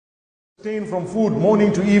Abstain from food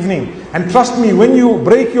morning to evening. And trust me, when you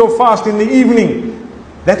break your fast in the evening,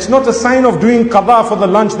 that's not a sign of doing qada for the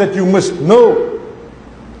lunch that you missed. No.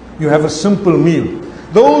 You have a simple meal.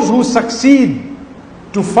 Those who succeed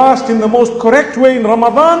to fast in the most correct way in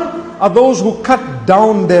Ramadan are those who cut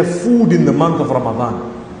down their food in the month of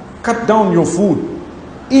Ramadan. Cut down your food.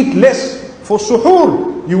 Eat less. For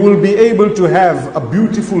suhoor, you will be able to have a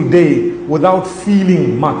beautiful day without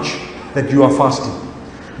feeling much that you are fasting.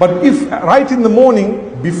 But if right in the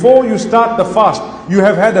morning, before you start the fast, you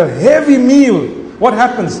have had a heavy meal, what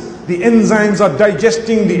happens? The enzymes are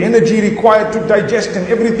digesting, the energy required to digest, and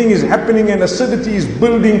everything is happening and acidity is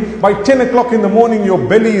building. By 10 o'clock in the morning, your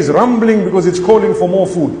belly is rumbling because it's calling for more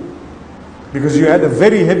food. Because you had a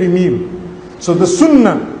very heavy meal. So the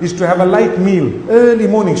sunnah is to have a light meal, early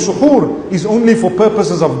morning. Suhoor is only for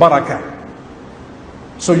purposes of barakah.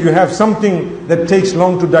 So you have something that takes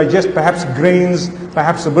long to digest, perhaps grains,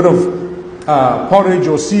 perhaps a bit of porridge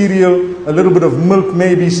or cereal, a little bit of milk,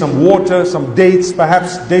 maybe some water, some dates.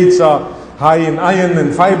 Perhaps dates are high in iron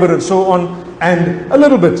and fiber and so on, and a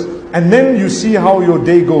little bit. And then you see how your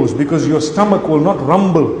day goes, because your stomach will not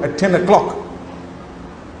rumble at 10 o'clock.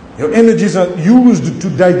 Your energies are used to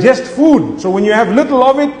digest food. So when you have little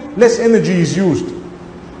of it, less energy is used.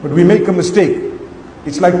 But we make a mistake.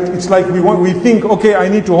 It's like we think, okay, I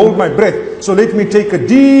need to hold my breath, so let me take a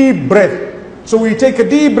deep breath. So we take a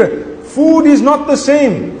deep breath. Food is not the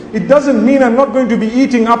same. It doesn't mean I'm not going to be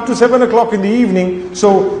eating up to 7 o'clock in the evening,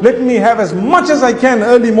 so let me have as much as I can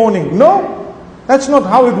early morning. No, that's not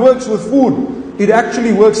how it works with food. It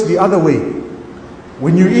actually works the other way.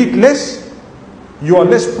 When you eat less, you are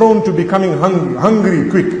less prone to becoming hungry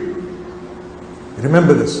quick.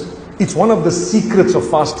 Remember this. It's one of the secrets of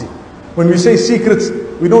fasting. When we say secrets,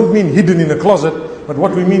 we don't mean hidden in a closet, but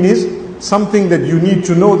what we mean is something that you need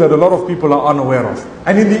to know that a lot of people are unaware of.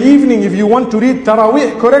 And in the evening, if you want to read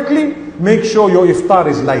Taraweeh correctly, make sure your iftar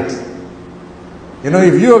is light. You know,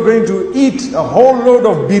 if you are going to eat a whole load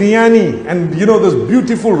of biryani and you know this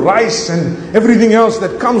beautiful rice and everything else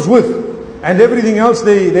that comes with, and everything else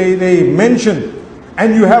they mention,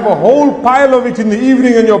 and you have a whole pile of it in the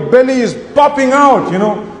evening and your belly is popping out, you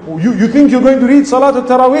know, you think you're going to read Salat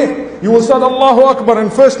al-Taraweeh. You will start Allahu Akbar,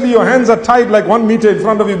 and firstly your hands are tied like 1 meter in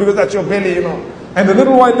front of you because that's your belly, you know. And a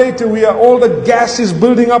little while later all the gas is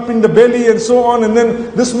building up in the belly and so on, and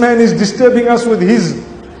then this man is disturbing us with his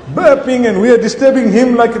burping and we are disturbing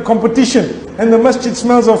him like a competition, and the masjid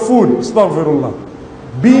smells of food.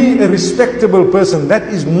 Astaghfirullah. Be a respectable person. That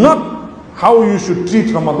is not how you should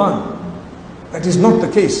treat Ramadan. That is not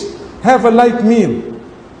the case. Have a light meal.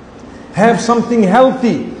 Have something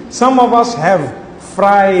healthy. Some of us have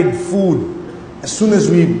fried food as soon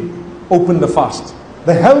as we open the fast.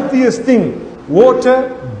 The healthiest thing,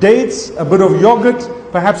 water, dates, a bit of yogurt,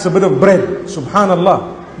 perhaps a bit of bread.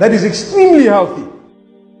 Subhanallah. That is extremely healthy.